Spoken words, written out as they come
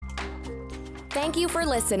Thank you for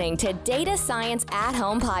listening to Data Science at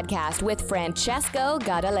Home podcast with Francesco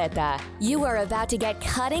Gadaletta. You are about to get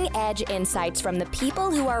cutting-edge insights from the people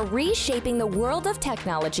who are reshaping the world of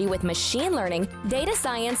technology with machine learning, data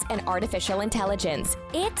science, and artificial intelligence.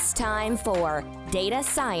 It's time for Data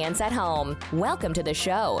Science at Home. Welcome to the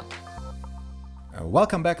show.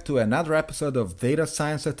 Welcome back to another episode of Data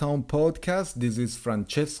Science at Home podcast. This is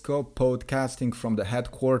Francesco podcasting from the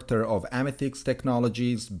headquarters of Amethix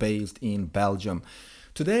Technologies based in Belgium.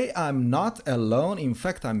 Today I'm not alone. In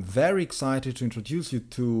fact, I'm very excited to introduce you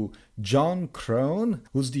to Jon Krohn,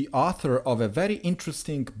 who's the author of a very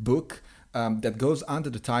interesting book that goes under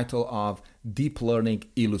the title of Deeplearning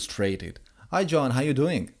Illustrated. Hi Jon, how are you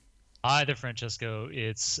doing? Hi there, Francesco.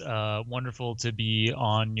 It's wonderful to be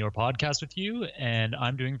on your podcast with you, and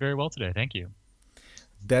I'm doing very well today. Thank you.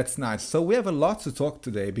 That's nice. So we have a lot to talk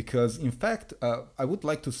today because, in fact, I would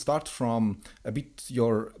like to start from a bit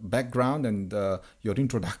your background and your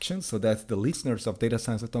introduction so that the listeners of Data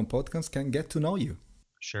Science at Home podcast can get to know you.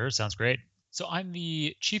 Sure, sounds great. So I'm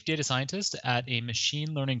the chief data scientist at a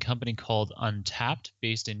machine learning company called Untapped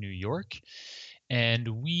based in New York, and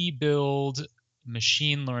we build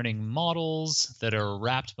machine learning models that are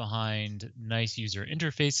wrapped behind nice user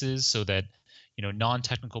interfaces so that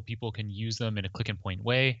non-technical people can use them in a click and point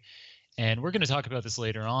way. And we're going to talk about this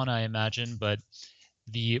later on, I imagine, but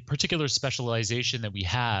the particular specialization that we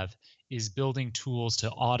have is building tools to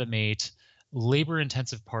automate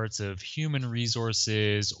labor-intensive parts of human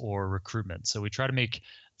resources or recruitment. So we try to make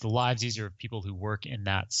the lives easier of people who work in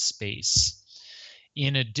that space.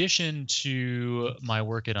 In addition to my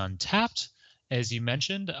work at Untapped, as you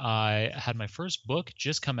mentioned, I had my first book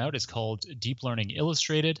just come out. It's called Deeplearning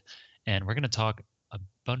Illustrated, and we're going to talk a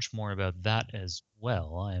bunch more about that as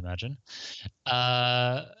well, I imagine.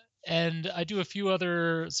 And I do a few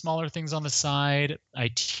other smaller things on the side. I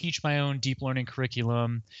teach my own deep learning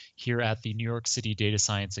curriculum here at the New York City Data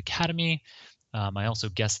Science Academy. I also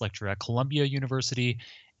guest lecture at Columbia University.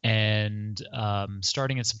 And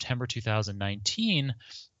starting in September 2019,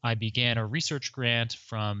 I began a research grant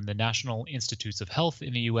from the National Institutes of Health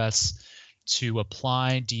in the US to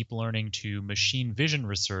apply deep learning to machine vision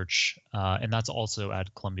research, and that's also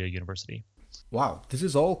at Columbia University. Wow, this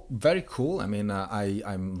is all very cool. I mean,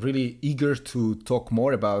 I'm really eager to talk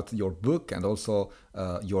more about your book and also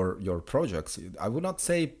your projects. I would not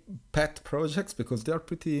say pet projects because they are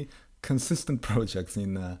pretty consistent projects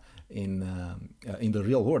in the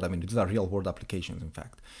real world. I mean, these are real world applications, in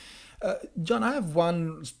fact. Jon, I have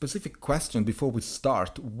one specific question before we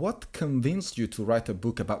start. What convinced you to write a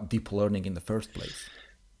book about deep learning in the first place?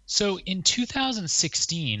 So in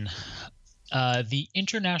 2016, the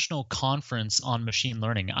International Conference on Machine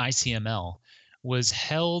Learning, ICML, was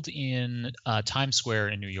held in Times Square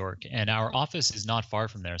in New York, and our office is not far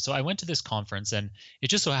from there. So I went to this conference, and it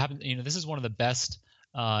just so happened, this is one of the best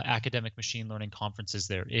academic machine learning conferences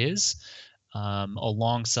there is.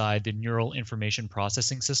 Alongside the Neural Information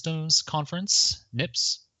Processing Systems Conference,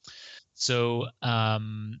 NIPS. So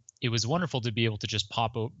it was wonderful to be able to just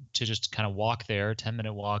kind of walk there,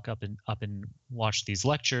 10-minute walk up and watch these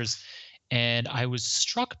lectures. And I was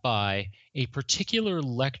struck by a particular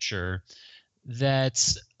lecture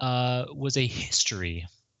that was a history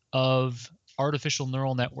of artificial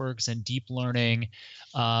neural networks and deep learning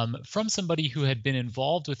from somebody who had been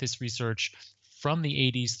involved with this research from the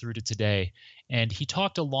 80s through to today. And he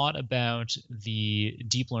talked a lot about the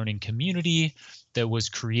deep learning community that was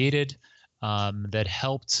created that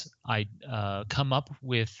helped come up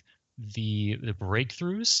with the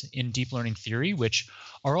breakthroughs in deep learning theory, which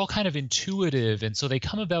are all kind of intuitive. And so they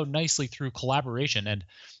come about nicely through collaboration. And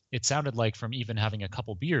it sounded like from even having a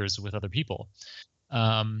couple beers with other people.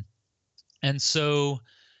 And so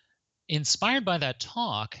inspired by that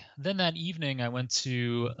talk, then that evening I went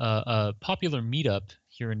to a popular meetup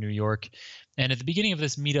here in New York. And at the beginning of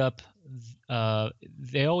this meetup,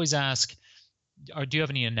 they always ask, do you have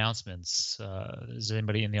any announcements? Does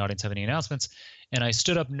anybody in the audience have any announcements? And I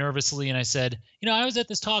stood up nervously and I said, I was at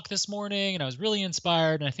this talk this morning and I was really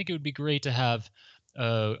inspired. And I think it would be great to have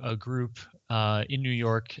a group in New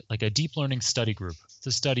York, like a deep learning study group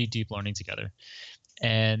to study deep learning together.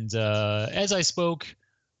 And as I spoke,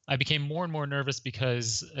 I became more and more nervous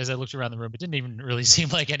because as I looked around the room, it didn't even really seem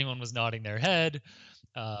like anyone was nodding their head.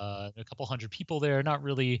 A couple hundred people there, not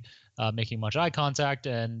really making much eye contact.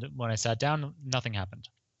 And when I sat down, nothing happened.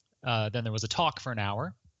 Then there was a talk for an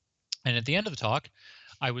hour. And at the end of the talk,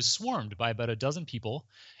 I was swarmed by about a dozen people,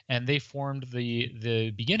 and they formed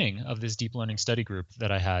the beginning of this deep learning study group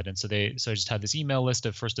that I had. And so I just had this email list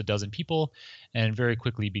of first a dozen people, and very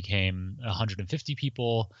quickly became 150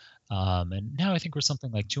 people, And now I think we're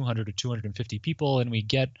something like 200 or 250 people, and we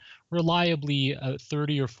get reliably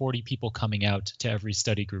 30 or 40 people coming out to every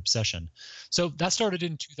study group session. So that started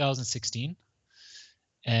in 2016.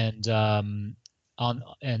 And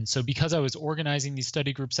so because I was organizing these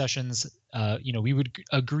study group sessions, we would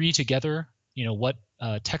agree together, what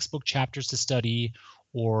textbook chapters to study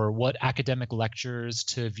or what academic lectures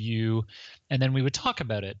to view, and then we would talk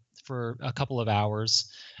about it for a couple of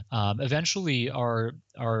hours. Eventually, our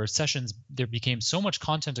sessions, there became so much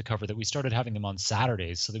content to cover that we started having them on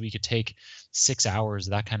Saturdays so that we could take 6 hours,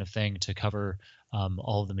 that kind of thing, to cover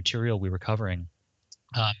all of the material we were covering.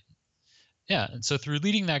 Yeah, and so through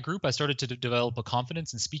leading that group, I started to develop a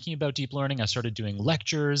confidence in speaking about deep learning. I started doing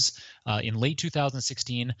lectures in late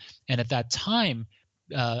 2016, and at that time,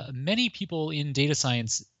 many people in data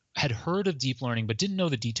science had heard of deep learning but didn't know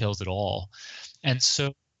the details at all. And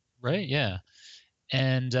so, right, yeah,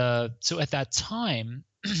 and so at that time,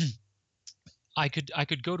 I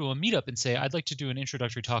could go to a meetup and say, I'd like to do an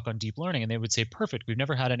introductory talk on deep learning, and they would say, perfect, we've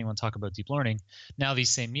never had anyone talk about deep learning. Now these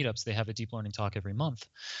same meetups, they have a deep learning talk every month.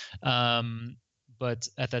 But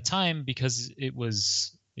at that time, because it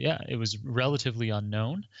was relatively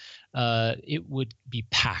unknown, it would be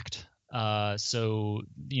packed. So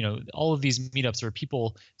all of these meetups are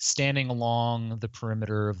people standing along the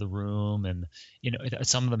perimeter of the room, and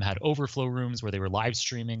some of them had overflow rooms where they were live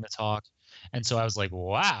streaming the talk. And so I was like,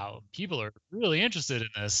 wow, people are really interested in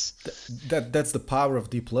this. That's the power of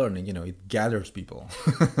deep learning. It gathers people.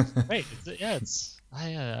 Right. It's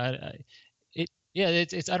I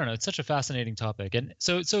don't know. It's such a fascinating topic. And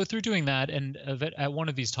so through doing that, and at one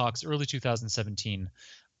of these talks, early 2017,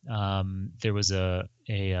 there was an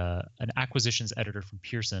acquisitions editor from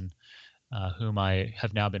Pearson, whom I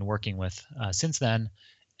have now been working with since then.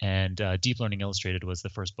 And Deep Learning Illustrated was the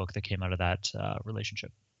first book that came out of that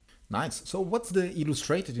relationship. Nice. So what's the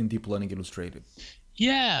illustrated in Deep Learning Illustrated?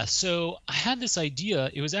 Yeah, so I had this idea.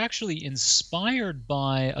 It was actually inspired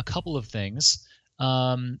by a couple of things.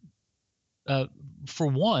 For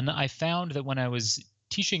one, I found that when I was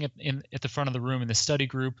teaching at the front of the room in the study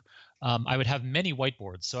group, I would have many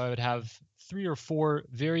whiteboards. So I would have 3 or 4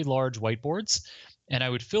 very large whiteboards, and I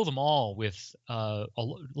would fill them all with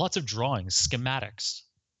lots of drawings, schematics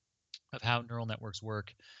of how neural networks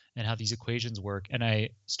work and how these equations work. And I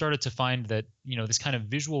started to find that, this kind of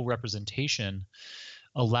visual representation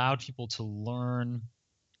allowed people to learn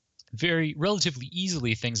very relatively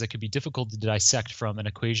easily things that could be difficult to dissect from an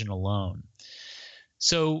equation alone.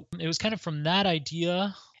 So it was kind of from that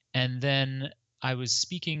idea. And then I was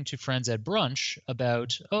speaking to friends at brunch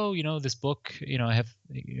about, this book, I'm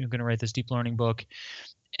going to write this deep learning book.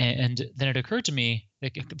 And then it occurred to me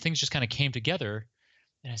that things just kind of came together.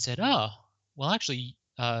 And I said, oh, well, actually,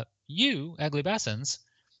 you, Agli Bassens,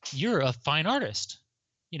 you're a fine artist,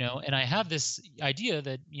 and I have this idea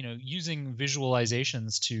that, using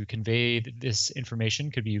visualizations to convey this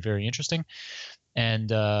information could be very interesting.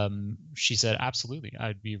 And she said, absolutely,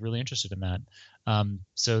 I'd be really interested in that.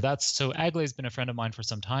 So Agli has been a friend of mine for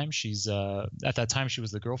some time. She's at that time, she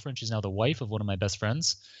was the girlfriend. She's now the wife of one of my best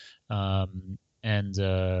friends. And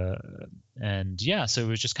yeah, so it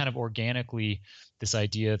was just kind of organically this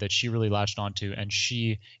idea that she really latched onto, and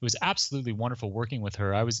it was absolutely wonderful working with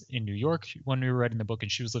her. I was in New York when we were writing the book,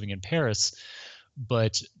 and she was living in Paris,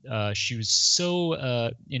 but she was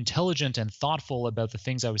so intelligent and thoughtful about the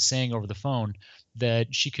things I was saying over the phone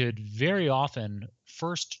that she could very often,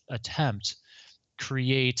 first attempt,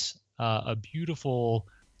 create a beautiful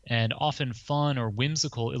and often fun or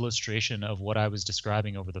whimsical illustration of what I was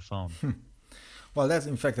describing over the phone. Well, that's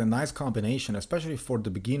in fact a nice combination, especially for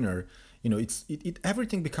the beginner.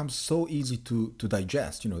 Everything becomes so easy to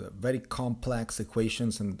digest. Very complex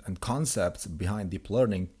equations and concepts behind deep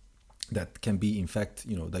learning that can be in fact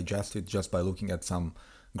digested just by looking at some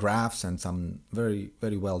graphs and some very,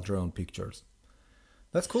 very well drawn pictures.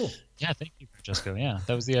 That's cool. Yeah, thank you, Francesco. Yeah,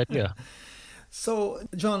 that was the idea. So,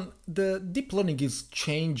 Jon, the deep learning is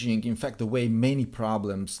changing, in fact, the way many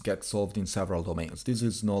problems get solved in several domains. This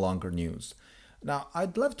is no longer news. Now,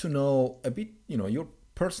 I'd love to know a bit, your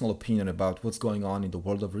personal opinion about what's going on in the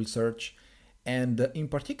world of research. And in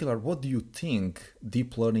particular, what do you think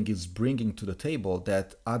deep learning is bringing to the table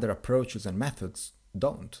that other approaches and methods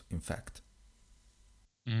don't, in fact?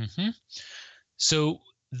 Mm-hmm. So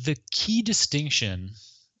the key distinction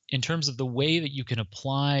in terms of the way that you can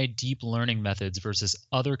apply deep learning methods versus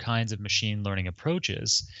other kinds of machine learning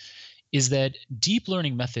approaches is that deep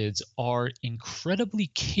learning methods are incredibly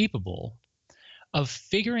capable of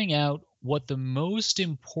figuring out what the most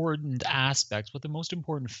important aspects, what the most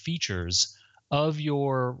important features of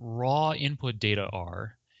your raw input data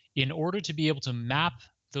are in order to be able to map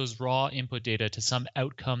those raw input data to some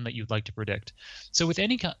outcome that you'd like to predict. So with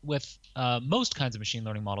most kinds of machine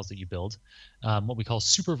learning models that you build, what we call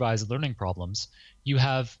supervised learning problems, you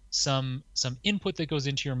have some input that goes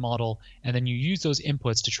into your model, and then you use those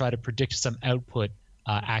inputs to try to predict some output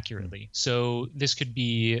accurately. So this could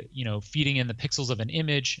be, feeding in the pixels of an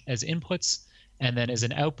image as inputs, and then as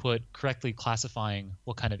an output, correctly classifying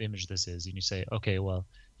what kind of image this is. And you say, okay, well,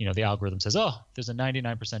 the algorithm says, oh, there's a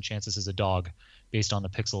 99% chance this is a dog based on the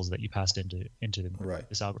pixels that you passed into Right.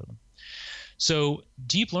 this algorithm. So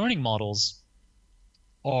deep learning models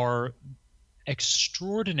are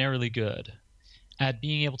extraordinarily good at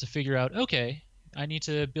being able to figure out, okay, I need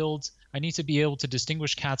to be able to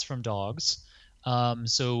distinguish cats from dogs.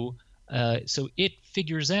 So it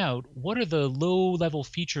figures out what are the low-level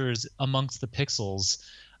features amongst the pixels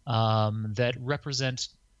that represent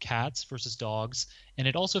cats versus dogs, and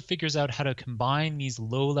it also figures out how to combine these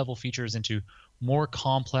low-level features into more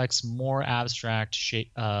complex, more abstract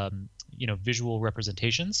visual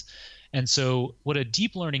representations. And so, what a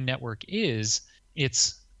deep learning network is,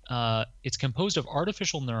 it's composed of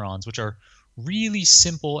artificial neurons, which are really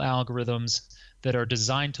simple algorithms that are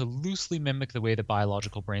designed to loosely mimic the way that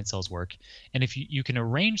biological brain cells work. And if you can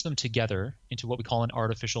arrange them together into what we call an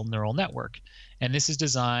artificial neural network, and this is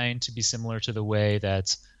designed to be similar to the way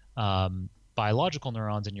that biological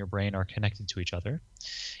neurons in your brain are connected to each other.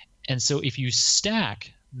 And so if you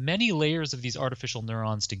stack many layers of these artificial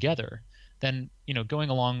neurons together, then, going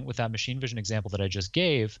along with that machine vision example that I just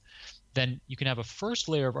gave, then you can have a first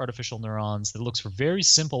layer of artificial neurons that looks for very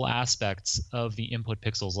simple aspects of the input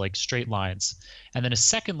pixels, like straight lines. And then a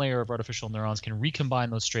second layer of artificial neurons can recombine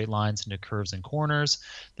those straight lines into curves and corners.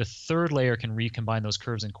 The third layer can recombine those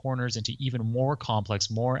curves and corners into even more complex,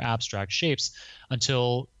 more abstract shapes,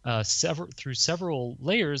 until through several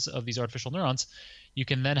layers of these artificial neurons, you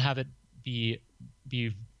can then have it be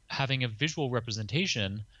having a visual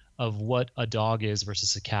representation of what a dog is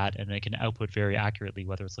versus a cat, and it can output very accurately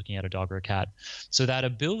whether it's looking at a dog or a cat. So that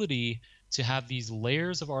ability to have these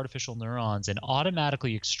layers of artificial neurons and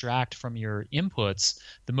automatically extract from your inputs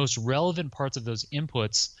the most relevant parts of those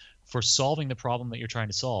inputs for solving the problem that you're trying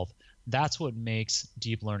to solve, that's what makes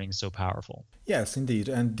deep learning so powerful. Yes, indeed.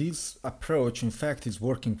 And this approach, in fact, is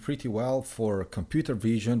working pretty well for computer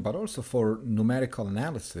vision, but also for numerical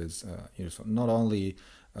analysis. So not only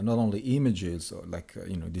images, like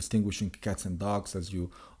distinguishing cats and dogs, as you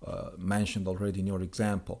mentioned already in your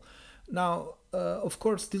example. Now, of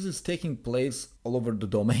course, this is taking place all over the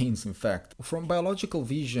domains, in fact. From biological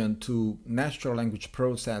vision to natural language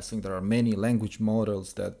processing, there are many language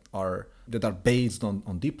models that are based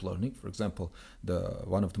on deep learning. For example,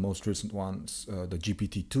 one of the most recent ones, the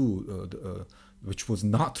GPT-2, which was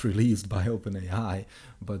not released by OpenAI,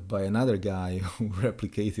 but by another guy who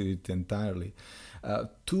replicated it entirely.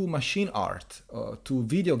 To machine art, to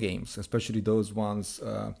video games, especially those ones,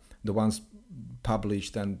 the ones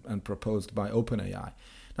published and proposed by OpenAI.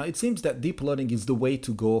 Now, it seems that deep learning is the way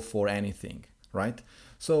to go for anything, right?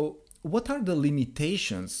 So what are the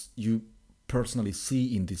limitations you personally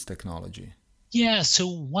see in this technology? Yeah, so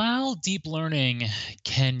while deep learning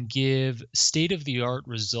can give state-of-the-art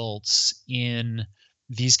results in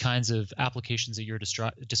these kinds of applications that you're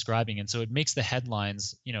describing, and so it makes the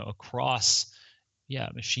headlines, across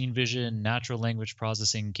machine vision, natural language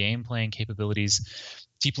processing, game playing capabilities,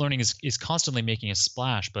 deep learning is constantly making a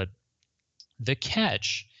splash. But the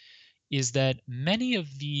catch is that many of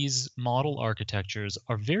these model architectures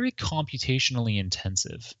are very computationally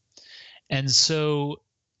intensive. And so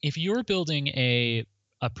if you're building a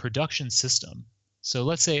production system, so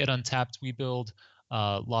let's say at Untapped, we build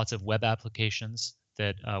lots of web applications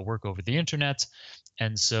that work over the internet.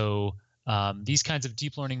 And so these kinds of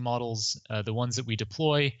deep learning models, the ones that we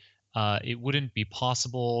deploy, it wouldn't be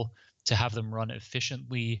possible to have them run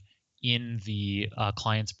efficiently in the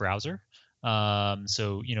client's browser.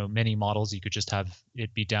 So, many models, you could just have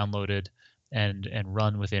it be downloaded and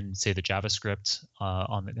run within, say, the JavaScript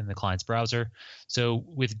in the client's browser. So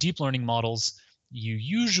with deep learning models, you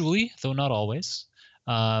usually, though not always,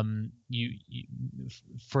 for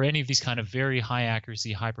any of these kind of very high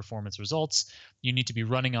accuracy, high performance results, you need to be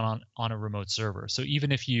running on a remote server. So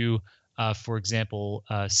even if you, for example,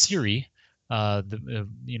 Siri,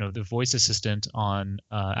 the voice assistant on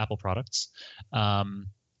Apple products, that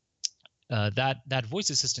voice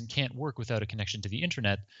assistant can't work without a connection to the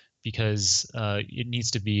internet, because it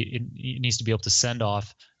needs to be able to send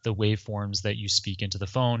off the waveforms that you speak into the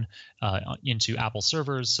phone into Apple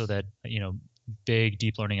servers, so that big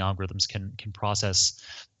deep learning algorithms can process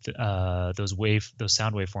those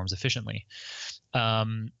sound waveforms efficiently.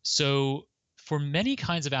 So for many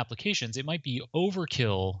kinds of applications, it might be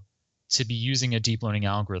overkill to be using a deep learning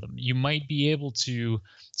algorithm. You might be able to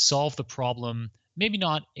solve the problem, maybe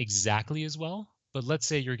not exactly as well, but let's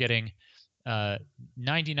say you're getting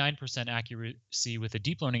 99% accuracy with a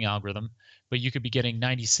deep learning algorithm, but you could be getting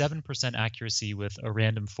 97% accuracy with a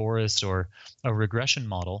random forest or a regression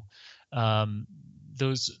model.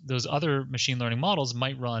 Those other machine learning models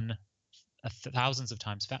might run thousands of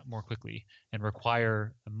times more quickly and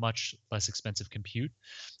require a much less expensive compute.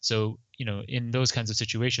 So, in those kinds of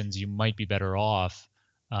situations, you might be better off,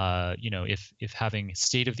 if having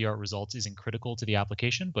state-of-the-art results isn't critical to the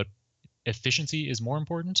application, but efficiency is more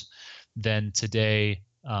important, then today,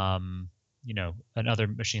 another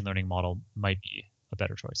machine learning model might be a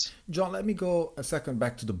better choice. Jon, let me go a second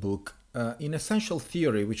back to the book. In Essential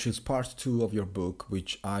Theory, which is part 2 of your book,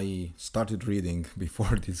 which I started reading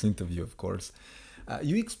before this interview, of course,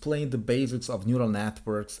 you explain the basics of neural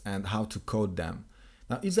networks and how to code them.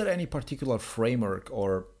 Now, is there any particular framework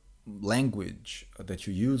or language that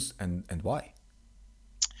you use, and why?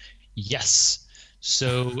 Yes.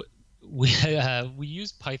 So we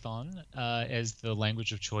use Python as the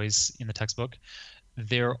language of choice in the textbook.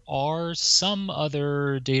 There are some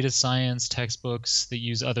other data science textbooks that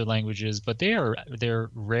use other languages, but they're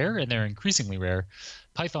rare, and they're increasingly rare.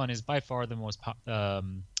 Python is by far the most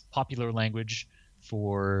popular language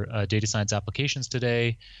for data science applications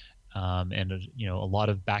today, and a lot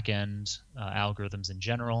of back-end algorithms in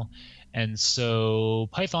general. And so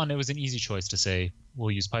Python, it was an easy choice to say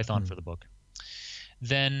we'll use Python for the book.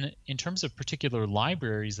 Then in terms of particular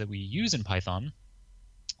libraries that we use in Python,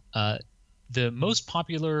 the most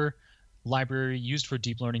popular library used for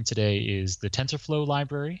deep learning today is the TensorFlow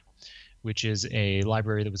library, which is a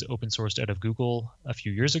library that was open sourced out of Google a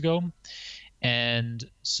few years ago. And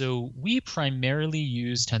so we primarily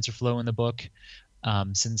use TensorFlow in the book,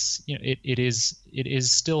 since it is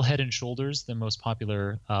still head and shoulders the most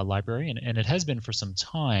popular library, and it has been for some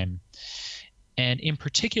time. And in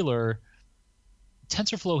particular,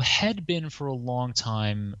 TensorFlow had been for a long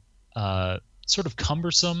time sort of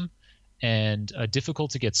cumbersome and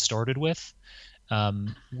difficult to get started with.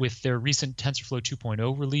 With their recent TensorFlow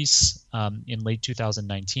 2.0 release in late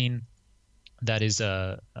 2019, that is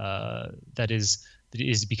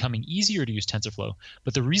becoming easier to use TensorFlow.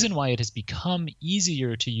 But the reason why it has become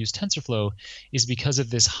easier to use TensorFlow is because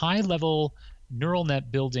of this high-level neural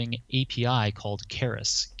net building API called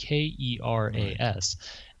Keras, Keras. Right.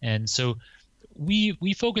 And so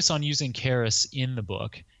we focus on using Keras in the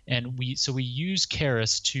book, and we use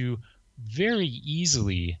Keras to very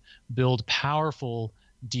easily build powerful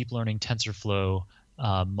deep learning TensorFlow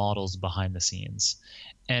models behind the scenes.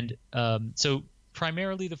 And so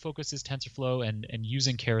primarily the focus is TensorFlow and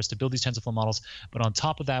using Keras to build these TensorFlow models. But on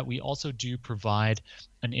top of that, we also do provide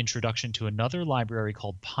an introduction to another library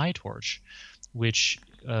called PyTorch, which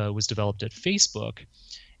was developed at Facebook.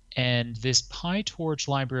 And this PyTorch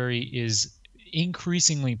library is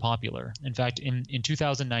increasingly popular. In fact, in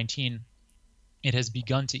 2019, it has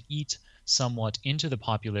begun to eat somewhat into the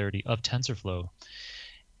popularity of TensorFlow.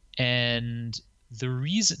 And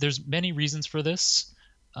there's many reasons for this.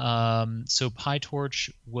 So PyTorch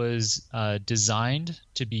was designed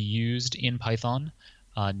to be used in Python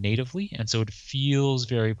natively, and so it feels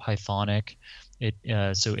very Pythonic.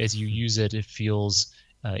 So as you use it, it feels,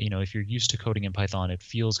 if you're used to coding in Python, it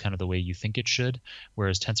feels kind of the way you think it should,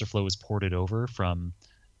 whereas TensorFlow is ported over from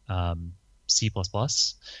C++,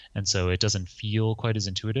 and so it doesn't feel quite as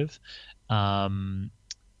intuitive. There are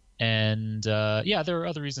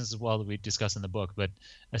other reasons as well that we discuss in the book, but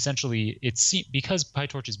essentially because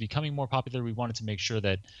PyTorch is becoming more popular, we wanted to make sure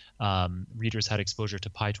that readers had exposure to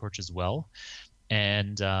PyTorch as well.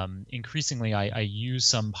 And increasingly, I use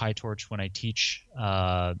some PyTorch when I teach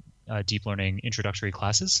deep learning introductory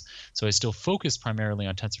classes. So I still focus primarily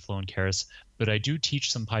on TensorFlow and Keras, but I do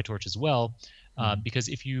teach some PyTorch as well, because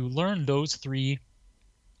if you learn those three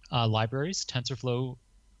libraries, TensorFlow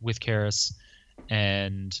with Keras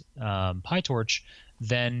and PyTorch,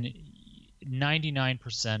 then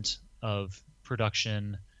 99% of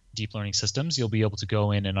production deep learning systems, you'll be able to go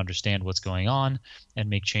in and understand what's going on and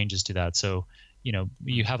make changes to that. So,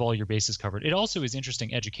 you have all your bases covered. It also is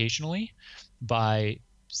interesting educationally by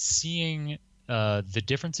seeing the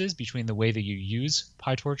differences between the way that you use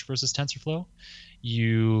PyTorch versus TensorFlow.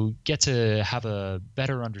 You get to have a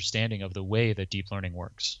better understanding of the way that deep learning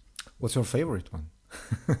works. What's your favorite one?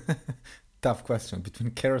 Tough question, between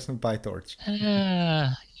Keras and PyTorch.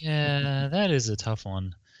 Yeah, that is a tough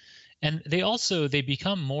one. And they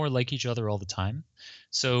become more like each other all the time.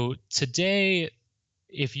 So today,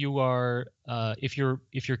 if your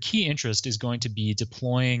key interest is going to be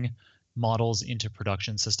deploying models into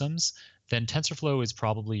production systems, then TensorFlow is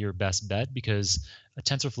probably your best bet, because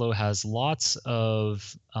TensorFlow has lots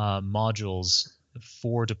of modules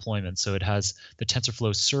for deployment. So it has the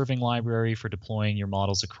TensorFlow serving library for deploying your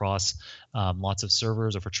models across lots of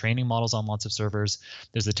servers, or for training models on lots of servers.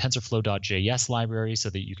 There's the TensorFlow.js library so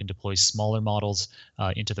that you can deploy smaller models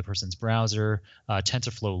into the person's browser.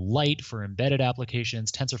 TensorFlow Lite for embedded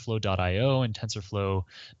applications, TensorFlow.io and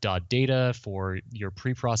TensorFlow.data for your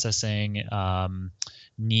pre-processing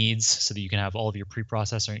needs, so that you can have all of your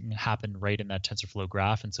pre-processing happen right in that TensorFlow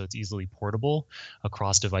graph, and so it's easily portable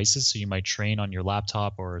across devices. So you might train on your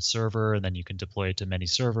laptop or a server, and then you can deploy it to many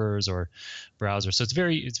servers or browsers. So it's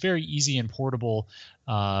very easy and portable,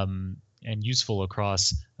 and useful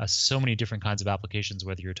across so many different kinds of applications,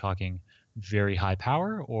 whether you're talking very high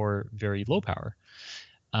power or very low power.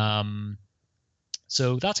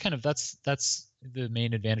 So that's the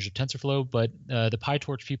main advantage of TensorFlow, but the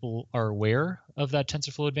PyTorch people are aware of that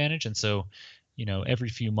TensorFlow advantage, and so, every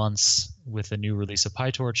few months with a new release of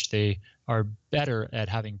PyTorch, they are better at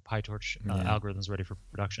having PyTorch algorithms ready for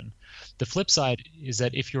production. The flip side is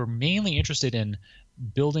that if you're mainly interested in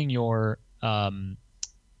building your neural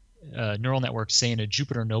network, say in a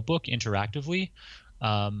Jupyter notebook interactively,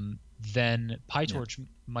 then PyTorch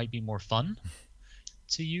might be more fun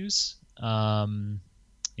to use. And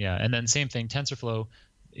then same thing, TensorFlow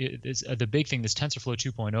is the big thing. This TensorFlow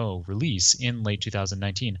 2.0 release in late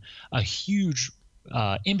 2019, a huge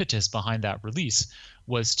impetus behind that release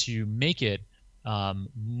was to make it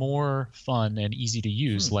more fun and easy to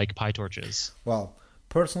use, like PyTorch is. Well,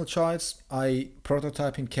 personal choice, I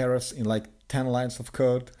prototype in Keras in like 10 lines of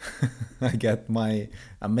code. I get my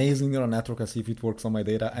amazing neural network, I see if it works on my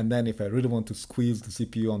data, and then if I really want to squeeze the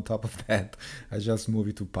CPU on top of that, I just move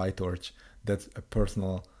it to PyTorch. That's a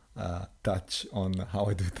personal touch on how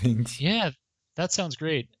I do things. Yeah, that sounds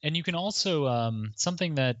great. And you can also,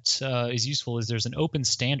 something that is useful is there's an open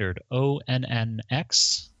standard,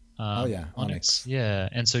 ONNX. ONNX. Yeah,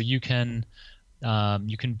 and so you can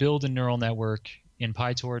build a neural network in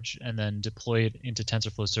PyTorch and then deploy it into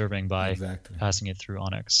TensorFlow serving by passing it through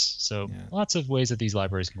ONNX. So lots of ways that these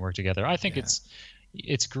libraries can work together. I think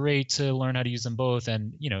it's great to learn how to use them both,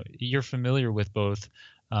 and you're familiar with both.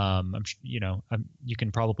 You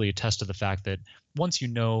can probably attest to the fact that once you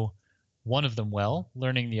know one of them well,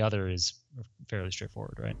 learning the other is fairly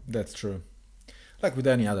straightforward, right? That's true. Like with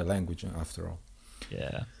any other language, after all.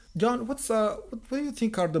 Yeah. John, what do you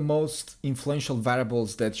think are the most influential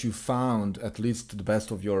variables that you found, at least to the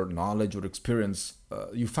best of your knowledge or experience,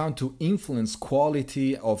 you found to influence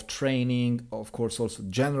quality of training, of course, also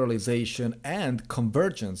generalization and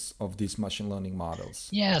convergence of these machine learning models?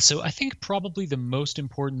 Yeah, so I think probably the most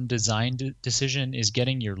important design decision is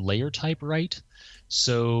getting your layer type right.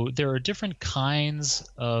 So there are different kinds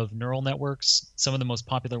of neural networks. Some of the most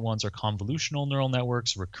popular ones are convolutional neural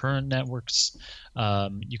networks, recurrent networks.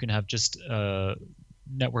 You can have just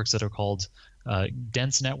networks that are called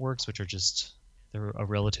dense networks, which are they're a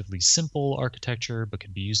relatively simple architecture, but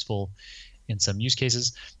can be useful in some use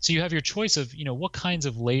cases. So you have your choice of, what kinds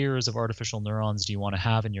of layers of artificial neurons do you want to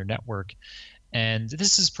have in your network? And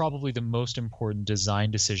this is probably the most important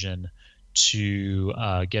design decision to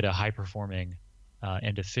get a high-performing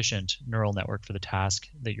and efficient neural network for the task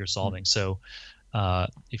that you're solving. So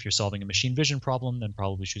if you're solving a machine vision problem, then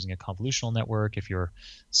probably choosing a convolutional network. If you're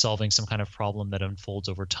solving some kind of problem that unfolds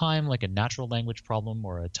over time, like a natural language problem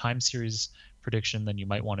or a time series prediction, then you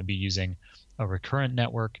might want to be using a recurrent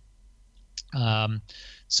network.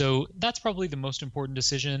 So that's probably the most important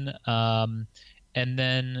decision. And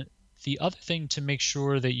then the other thing to make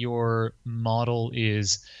sure that your model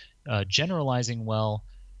is generalizing well,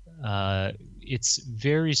 it's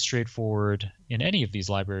very straightforward in any of these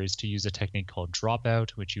libraries to use a technique called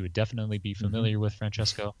dropout, which you would definitely be familiar with,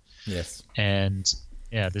 Francesco. Yes. And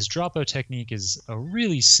this dropout technique is a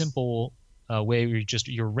really simple way where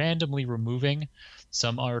you're randomly removing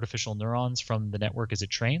some artificial neurons from the network as it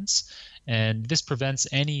trains. And this prevents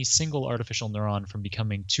any single artificial neuron from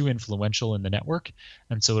becoming too influential in the network.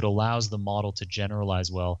 And so it allows the model to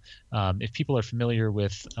generalize well. If people are familiar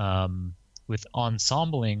with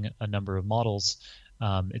ensembling a number of models,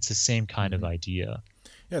 it's the same kind of idea.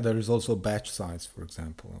 Yeah, there is also batch size, for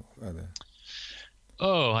example.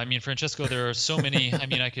 Oh, I mean, Francesco, there are so many. I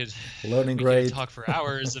mean, I could talk for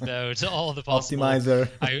hours about all the possible. Optimizer.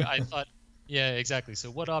 I thought, yeah, exactly. So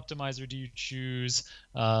what optimizer do you choose?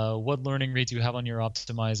 What learning rate do you have on your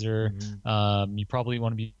optimizer? You probably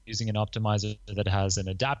want to be using an optimizer that has an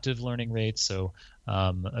adaptive learning rate. So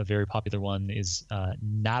a very popular one is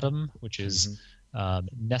NADM, which is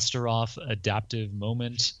Nesterov Adaptive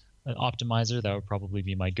Moment optimizer. That would probably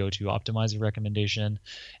be my go-to optimizer recommendation.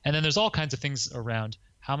 And then there's all kinds of things around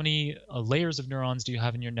how many layers of neurons do you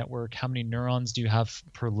have in your network? How many neurons do you have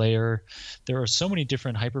per layer? There are so many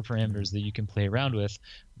different hyperparameters that you can play around with.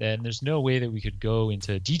 Then there's no way that we could go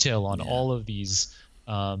into detail on all of these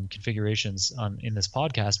configurations in this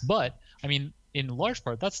podcast. But I mean, in large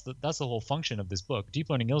part, that's the whole function of this book.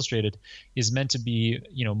 Deep Learning Illustrated is meant to be,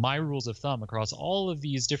 my rules of thumb across all of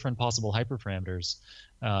these different possible hyperparameters,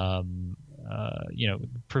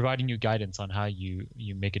 providing you guidance on how you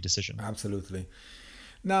make a decision. Absolutely.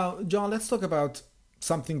 Now, Jon, let's talk about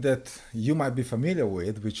something that you might be familiar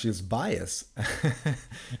with, which is bias.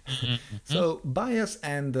 So, bias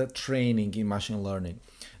and training in machine learning.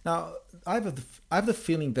 Now, I have the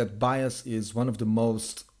feeling that bias is one of the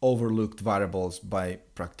most overlooked variables by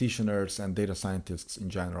practitioners and data scientists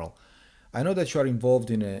in general. I know that you are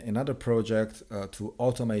involved in another project to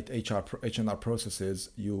automate H&R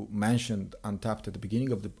processes. You mentioned Untapped at the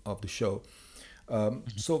beginning of the show.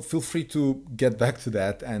 So feel free to get back to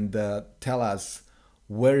that and tell us,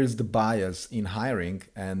 where is the bias in hiring,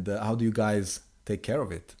 and how do you guys take care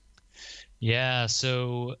of it? Yeah,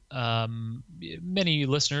 so many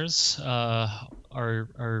listeners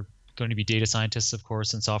are going to be data scientists, of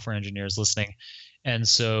course, and software engineers listening. And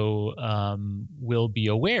so we'll be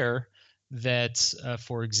aware that,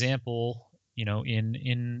 for example,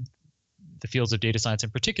 in the fields of data science,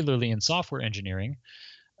 and particularly in software engineering,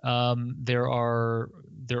 there are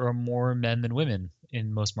more men than women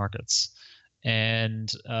in most markets.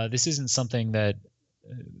 And this isn't something that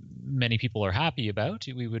many people are happy about.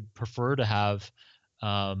 We would prefer to have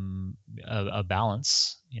a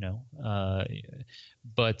balance,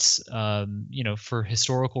 but for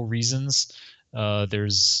historical reasons,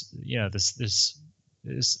 there's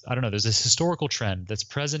this I don't know. There's this historical trend that's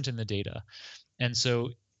present in the data, and so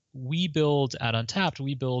we build at Untapped.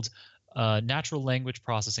 We build natural language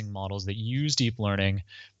processing models that use deep learning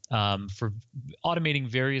for automating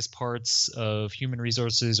various parts of human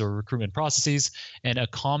resources or recruitment processes. And a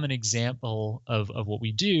common example of what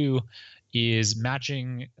we do is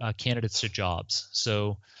matching candidates to jobs.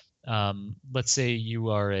 So let's say you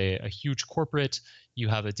are a huge corporate, you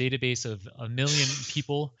have a database of 1 million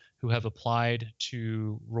people who have applied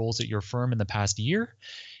to roles at your firm in the past year,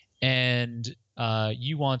 and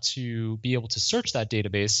you want to be able to search that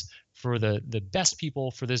database for the best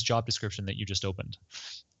people for this job description that you just opened.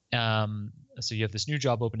 So you have this new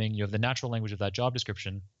job opening, you have the natural language of that job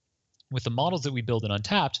description. With the models that we build in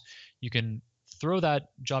Untapped, you can throw that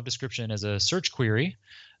job description as a search query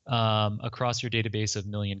across your database of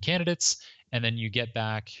 1 million candidates, and then you get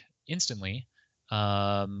back instantly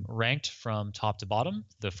ranked from top to bottom,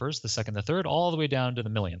 the first, the second, the third, all the way down to the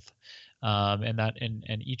millionth.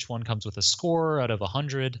 And each one comes with a score out of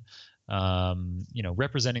 100.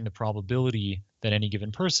 Representing the probability that any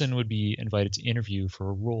given person would be invited to interview for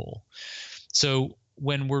a role. So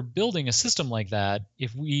when we're building a system like that,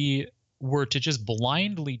 if we were to just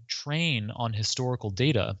blindly train on historical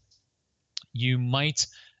data, you might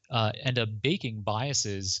end up baking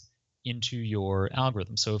biases into your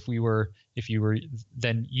algorithm. So if you were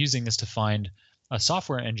then using this to find a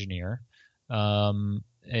software engineer, an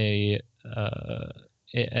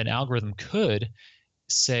algorithm could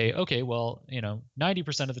say, okay, well,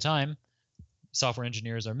 90% of the time software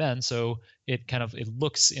engineers are men, so it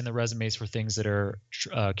looks in the resumes for things that are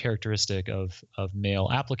characteristic of male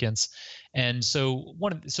applicants. And so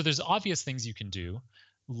there's obvious things you can do,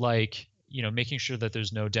 like making sure that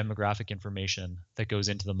there's no demographic information that goes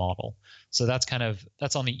into the model. So that's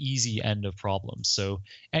on the easy end of problems. So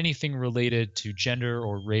anything related to gender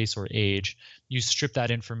or race or age, you strip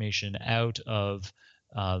that information out of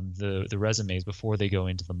the resumes before they go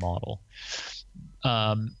into the model.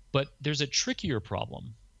 But there's a trickier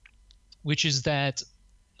problem, which is that,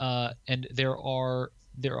 and there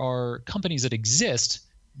are companies that exist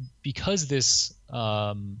because of this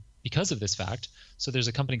fact. So there's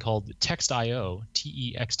a company called Text.io,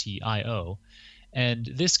 Textio, and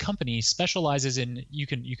this company specializes in you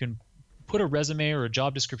can put a resume or a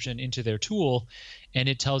job description into their tool, and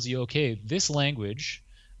it tells you, okay, this language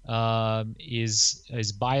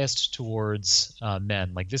is biased towards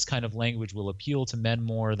men. Like this kind of language will appeal to men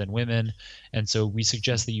more than women, and so we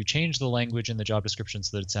suggest that you change the language in the job description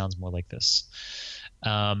so that it sounds more like this.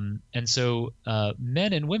 And so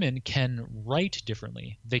men and women can write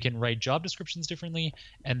differently. They can write job descriptions differently,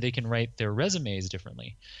 and they can write their resumes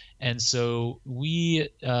differently. And so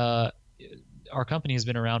our company has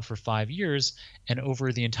been around for 5 years, and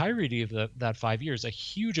over the entirety of that 5 years, a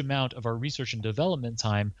huge amount of our research and development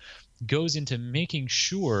time goes into making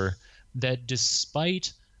sure that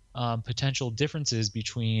despite potential differences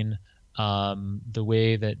between the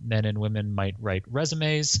way that men and women might write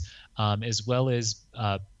resumes, as well as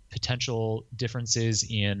potential differences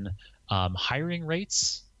in hiring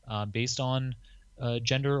rates based on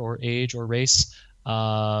gender or age or race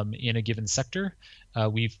in a given sector.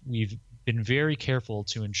 We've been very careful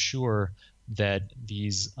to ensure that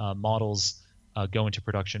these models go into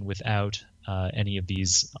production without any of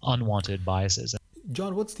these unwanted biases.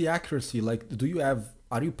 John, what's the accuracy? Like,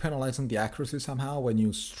 are you penalizing the accuracy somehow when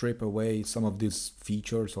you strip away some of these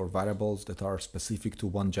features or variables that are specific to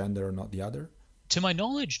one gender or not the other? To my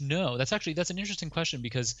knowledge, no. That's an interesting question,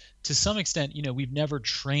 because to some extent, we've never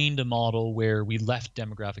trained a model where we left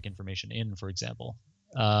demographic information in, for example.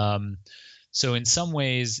 So in some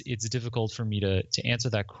ways, it's difficult for me to answer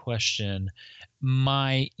that question.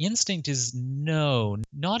 My instinct is no,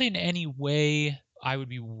 not in any way I would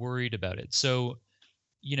be worried about it. So,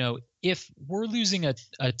 if we're losing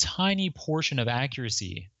a tiny portion of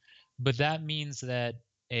accuracy, but that means that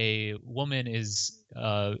a woman is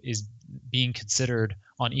being considered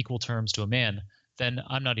on equal terms to a man, then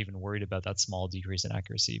I'm not even worried about that small decrease in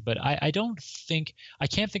accuracy. But I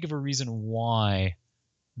can't think of a reason why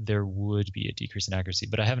there would be a decrease in accuracy,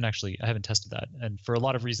 but I haven't tested that. And for a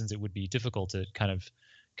lot of reasons, it would be difficult to kind of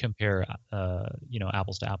compare,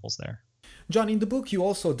 apples to apples there. John, in the book, you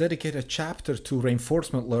also dedicate a chapter to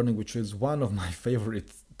reinforcement learning, which is one of my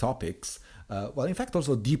favorite topics. In fact,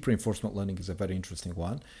 also deep reinforcement learning is a very interesting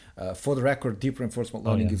one. For the record, deep reinforcement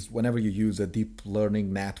learning is whenever you use a deep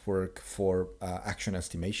learning network for action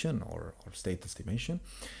estimation or state estimation.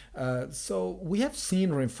 So we have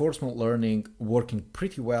seen reinforcement learning working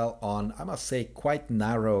pretty well on, I must say, quite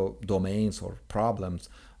narrow domains or problems,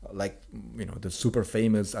 like the super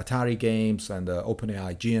famous Atari games and the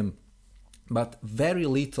OpenAI Gym, but very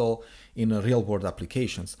little in real world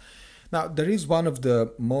applications. Now, there is one of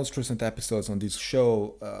the most recent episodes on this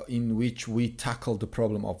show in which we tackled the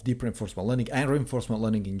problem of deep reinforcement learning and reinforcement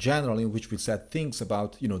learning in general, in which we said things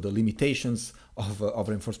about the limitations of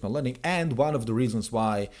reinforcement learning, and one of the reasons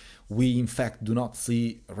why we in fact do not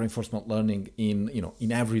see reinforcement learning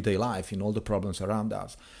in everyday life, in all the problems around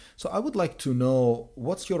us. So I would like to know,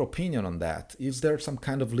 what's your opinion on that? Is there some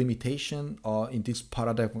kind of limitation in this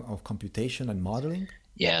paradigm of computation and modeling?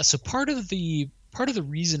 Yeah, so part of the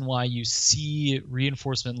reason why you see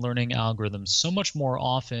reinforcement learning algorithms so much more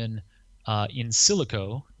often in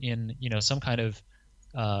silico, in some kind of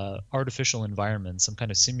artificial environment, some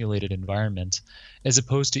kind of simulated environment, as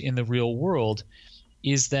opposed to in the real world,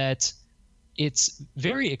 is that it's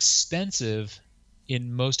very expensive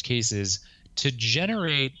in most cases to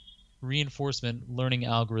generate reinforcement learning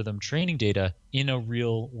algorithm training data in a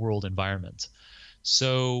real world environment.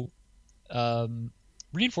 So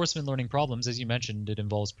reinforcement learning problems, as you mentioned, it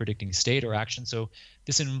involves predicting state or action. So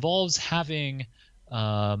this involves having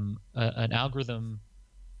an algorithm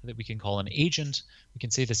that we can call an agent. We can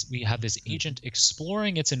say this: we have this agent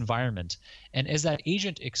exploring its environment, and as that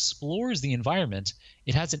agent explores the environment,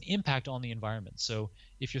 it has an impact on the environment. So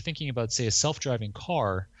if you're thinking about, say, a self-driving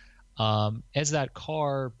car, as that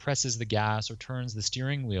car presses the gas or turns the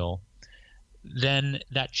steering wheel, then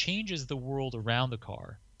that changes the world around the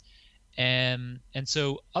car. And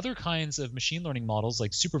so other kinds of machine learning models,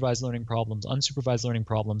 like supervised learning problems, unsupervised learning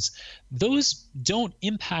problems, those don't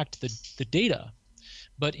impact the data.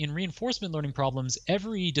 But in reinforcement learning problems,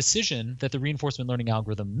 every decision that the reinforcement learning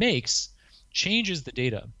algorithm makes changes the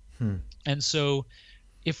data. And so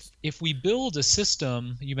if we build a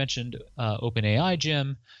system, you mentioned OpenAI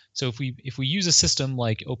Gym. So if we use a system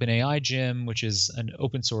like OpenAI Gym, which is an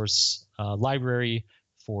open source library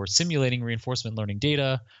for simulating reinforcement learning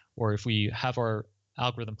data, or if we have our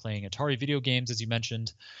algorithm playing Atari video games, as you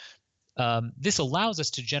mentioned, this allows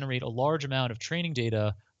us to generate a large amount of training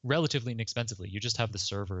data relatively inexpensively. You just have the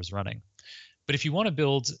servers running. But if you want to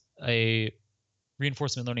build a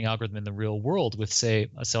reinforcement learning algorithm in the real world with, say,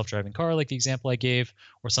 a self-driving car, like the example I gave,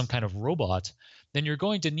 or some kind of robot, then you're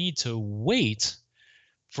going to need to wait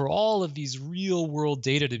for all of these real world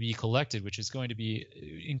data to be collected, which is going to be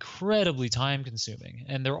incredibly time consuming.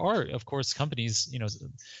 And there are, of course, companies,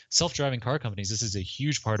 self-driving car companies, this is a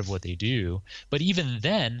huge part of what they do. But even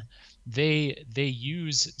then, they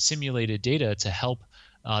use simulated data to help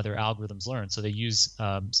their algorithms learn. So they use,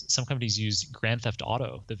 some companies use Grand Theft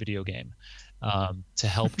Auto, the video game, to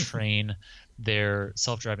help train their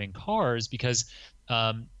self-driving cars, because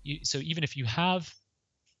so even if you have,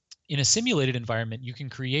 in a simulated environment, you can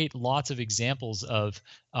create lots of examples of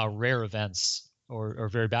rare events or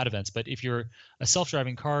very bad events. But if you're a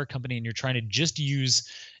self-driving car company and you're trying to just use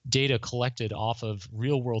data collected off of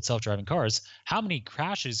real-world self-driving cars, how many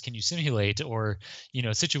crashes can you simulate, or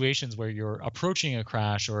situations where you're approaching a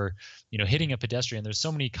crash, or hitting a pedestrian? There's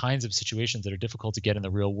so many kinds of situations that are difficult to get in the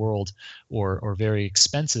real world, or very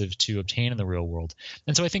expensive to obtain in the real world.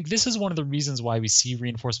 And so I think this is one of the reasons why we see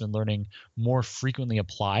reinforcement learning more frequently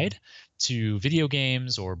applied to video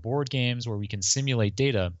games or board games where we can simulate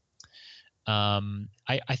data.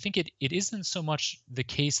 I think it isn't so much the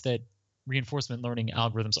case that reinforcement learning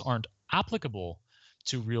algorithms aren't applicable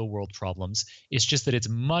to real world problems. It's just that it's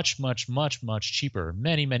much, much, much, much cheaper,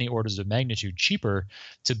 many, many orders of magnitude cheaper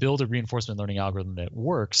to build a reinforcement learning algorithm that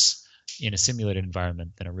works in a simulated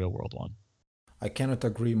environment than a real world one. I cannot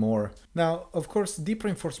agree more. Now, of course, deep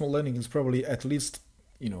reinforcement learning is probably, at least,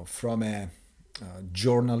 from a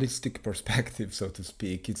journalistic perspective, so to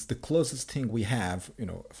speak, it's the closest thing we have,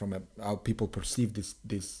 from how people perceive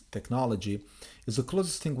this technology, is the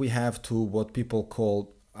closest thing we have to what people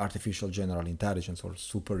call artificial general intelligence or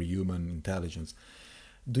superhuman intelligence.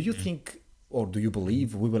 Do you think, or do you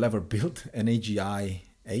believe, we will ever build an AGI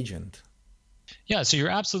agent? Yeah, so you're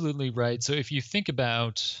absolutely right. So if you think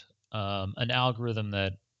about an algorithm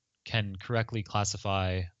that can correctly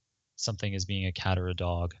classify something as being a cat or a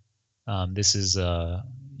dog, this is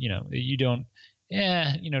you don't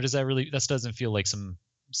does that really, that doesn't feel like some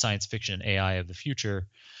science fiction AI of the future.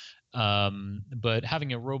 But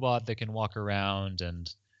having a robot that can walk around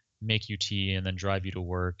and make you tea and then drive you to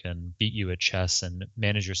work and beat you at chess and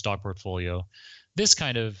manage your stock portfolio, this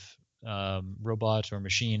kind of robot or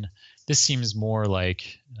machine, this seems more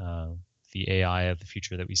like the AI of the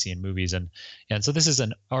future that we see in movies. And so this is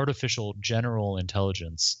an artificial general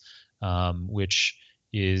intelligence, which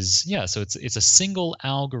is, so it's a single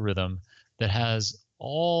algorithm that has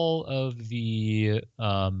all of the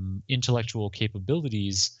intellectual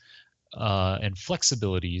capabilities and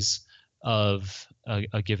flexibilities of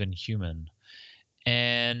a given human.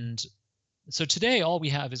 And so today, all we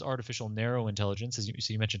have is artificial narrow intelligence. So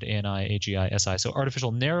you mentioned ANI, AGI, SI. So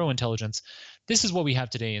artificial narrow intelligence, this is what we have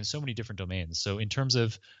today in so many different domains. So in terms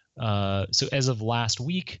of, so as of last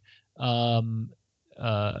week, for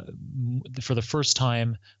the first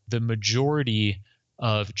time, the majority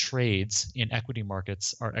of trades in equity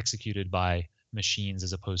markets are executed by machines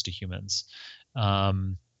as opposed to humans.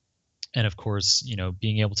 And of course,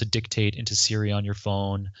 being able to dictate into Siri on your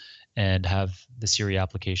phone and have the Siri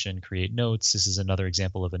application create notes. This is another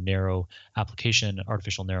example of a narrow application,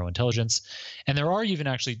 artificial narrow intelligence. And there are even,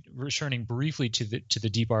 actually, returning briefly to the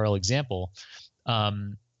DeepRL example,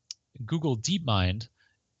 Google DeepMind,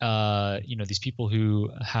 these people who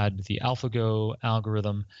had the AlphaGo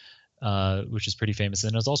algorithm, which is pretty famous.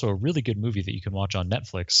 And there's also a really good movie that you can watch on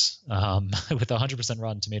Netflix with 100%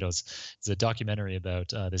 Rotten Tomatoes. It's a documentary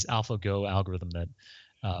about this AlphaGo algorithm that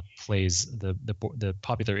plays the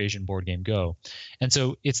popular Asian board game Go. And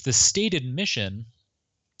so it's the stated mission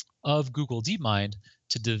of Google DeepMind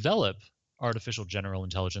to develop artificial general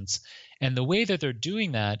intelligence. And the way that they're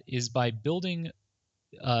doing that is by building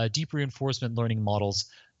deep reinforcement learning models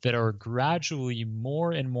that are gradually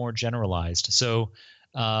more and more generalized. So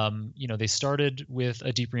they started with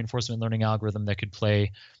a deep reinforcement learning algorithm that could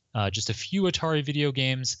play just a few Atari video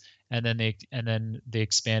games, and then they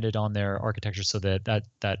expanded on their architecture so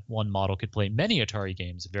that one model could play many Atari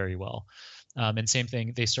games very well. And same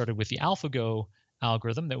thing, they started with the AlphaGo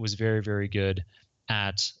algorithm that was very, very good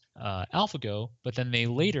at AlphaGo, but then they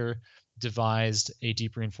later devised a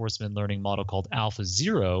deep reinforcement learning model called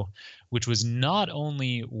AlphaZero, which was not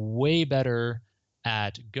only way better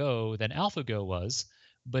at Go than AlphaGo was,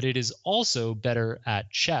 but it is also better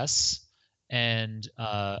at chess and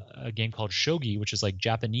a game called shogi, which is like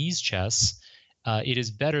Japanese chess. It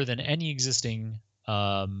is better than any existing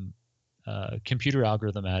computer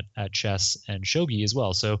algorithm at chess and shogi as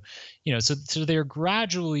well. So, so they're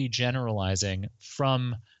gradually generalizing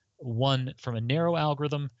from a narrow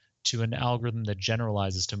algorithm to an algorithm that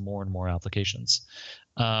generalizes to more and more applications.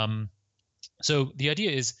 So the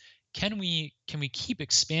idea is, can we keep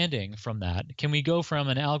expanding from that? Can we go from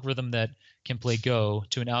an algorithm that can play Go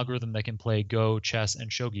to an algorithm that can play Go, chess, and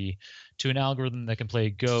shogi, to an algorithm that can play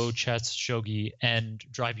Go, chess, shogi, and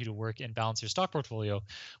drive you to work and balance your stock portfolio?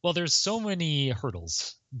 Well, there's so many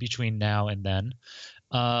hurdles between now and then.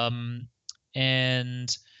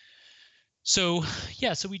 And so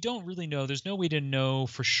we don't really know. There's no way to know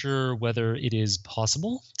for sure whether it is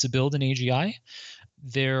possible to build an AGI.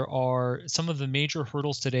 There are some of the major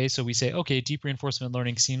hurdles today. So we say, okay, deep reinforcement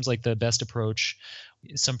learning seems like the best approach.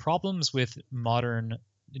 Some problems with modern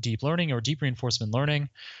deep learning or deep reinforcement learning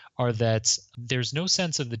are that there's no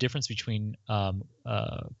sense of the difference between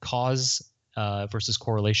cause versus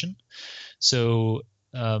correlation. So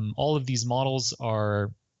all of these models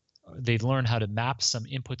they've learned how to map some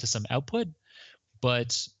input to some output,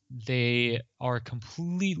 but they are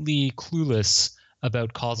completely clueless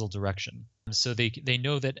about causal direction. So they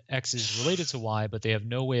know that X is related to Y, but they have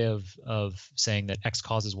no way of saying that X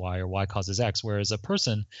causes Y or Y causes X, whereas a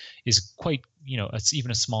person is quite,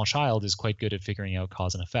 even a small child is quite good at figuring out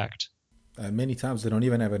cause and effect. Many times they don't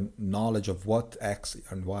even have a knowledge of what X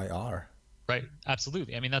and Y are. Right.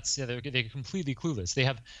 Absolutely. I mean, they're completely clueless. They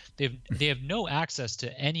have no access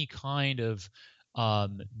to any kind of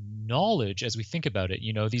knowledge as we think about it.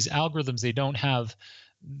 These algorithms, they don't have,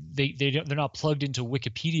 they're not plugged into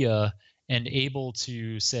Wikipedia and able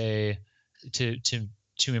to say to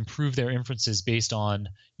improve their inferences based on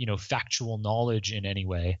factual knowledge in any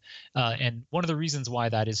way. And one of the reasons why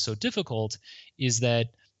that is so difficult is that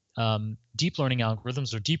deep learning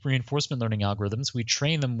algorithms or deep reinforcement learning algorithms, we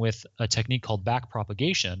train them with a technique called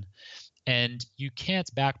backpropagation, and you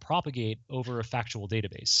can't backpropagate over a factual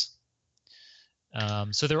database.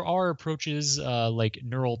 So there are approaches like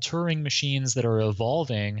neural Turing machines that are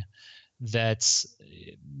evolving that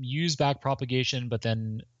use backpropagation, but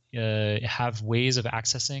then have ways of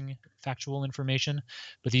accessing factual information.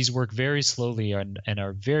 But these work very slowly and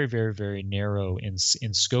are very, very, very narrow in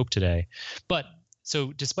scope today. But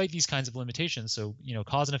so despite these kinds of limitations, so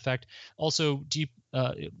cause and effect, also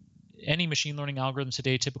any machine learning algorithm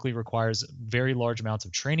today typically requires very large amounts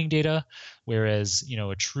of training data, whereas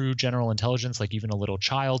a true general intelligence, like even a little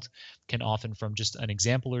child, can often from just an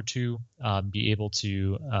example or two be able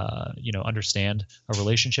to understand a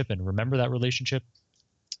relationship and remember that relationship.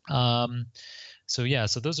 So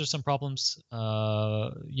those are some problems.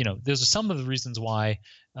 Those are some of the reasons why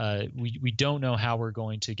we don't know how we're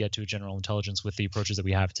going to get to a general intelligence with the approaches that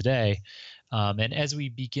we have today. And as we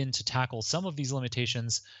begin to tackle some of these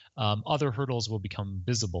limitations, other hurdles will become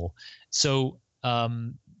visible. So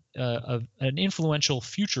an influential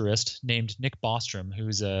futurist named Nick Bostrom,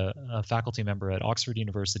 who's a faculty member at Oxford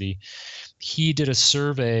University, he did a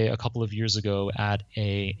survey a couple of years ago at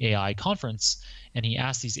a AI conference, and he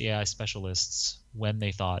asked these AI specialists when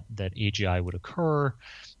they thought that AGI would occur,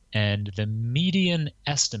 and the median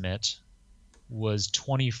estimate was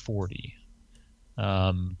 2040.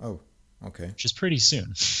 Okay. Which is pretty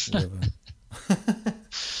soon.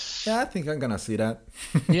 Yeah, I think I'm gonna see that.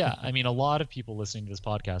 Yeah, I mean, a lot of people listening to this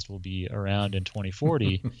podcast will be around in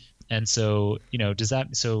 2040, and so does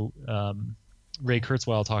that? So Ray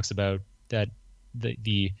Kurzweil talks about that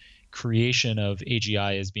the creation of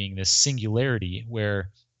AGI as being this singularity, where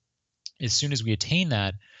as soon as we attain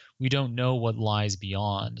that, we don't know what lies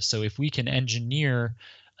beyond. So if we can engineer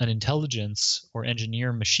an intelligence or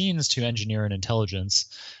engineer machines to engineer an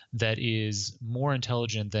intelligence that is more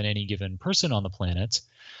intelligent than any given person on the planet,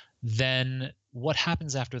 then what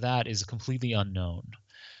happens after that is completely unknown.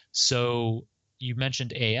 So you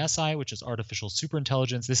mentioned ASI, which is artificial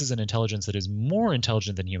superintelligence. This is an intelligence that is more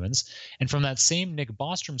intelligent than humans. And from that same Nick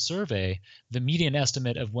Bostrom survey, the median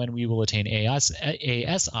estimate of when we will attain ASI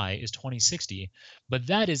is 2060. But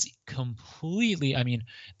that is completely, I mean,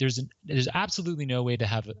 there's absolutely no way to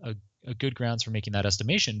have a good grounds for making that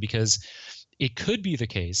estimation, because it could be the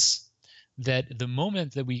case that the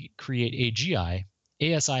moment that we create AGI,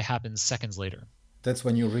 ASI happens seconds later. That's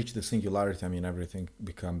when you reach the singularity. I mean, everything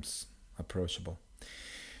becomes approachable.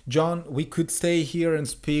 Jon, we could stay here and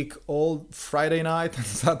speak all Friday night and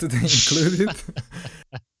Saturday included.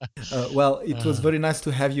 Well, it was very nice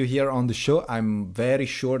to have you here on the show. I'm very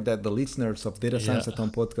sure that the listeners of Data Science at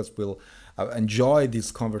Home podcast will enjoy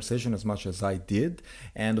this conversation as much as I did.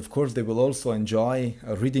 And of course, they will also enjoy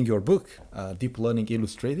reading your book, Deep Learning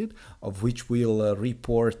Illustrated, of which we'll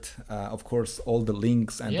report, of course, all the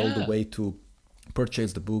links and all the way to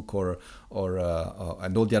purchase the book or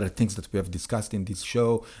and all the other things that we have discussed in this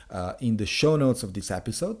show in the show notes of this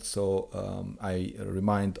episode. So I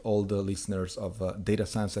remind all the listeners of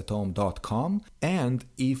datascienceathome.com. And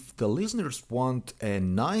if the listeners want a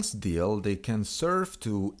nice deal, they can surf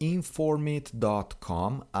to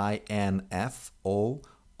informit.com,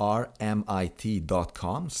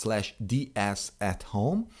 informit.com/ds at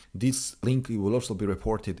home. This link will also be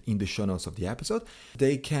reported in the show notes of the episode.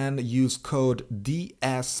 They can use code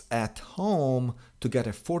DS at home to get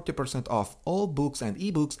a 40% off all books and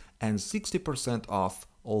ebooks and 60% off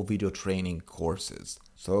all video training courses.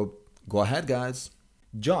 So go ahead, guys.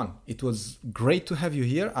 Jon, it was great to have you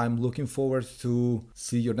here. I'm looking forward to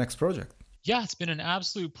see your next project. Yeah, it's been an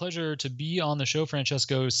absolute pleasure to be on the show,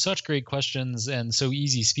 Francesco. Such great questions and so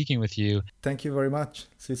easy speaking with you. Thank you very much.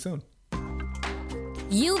 See you soon.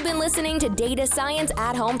 You've been listening to Data Science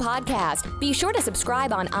at Home podcast. Be sure to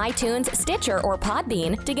subscribe on iTunes, Stitcher, or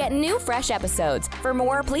Podbean to get new fresh episodes. For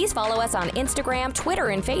more, please follow us on Instagram, Twitter,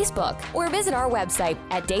 and Facebook, or visit our website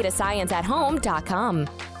at datascienceathome.com.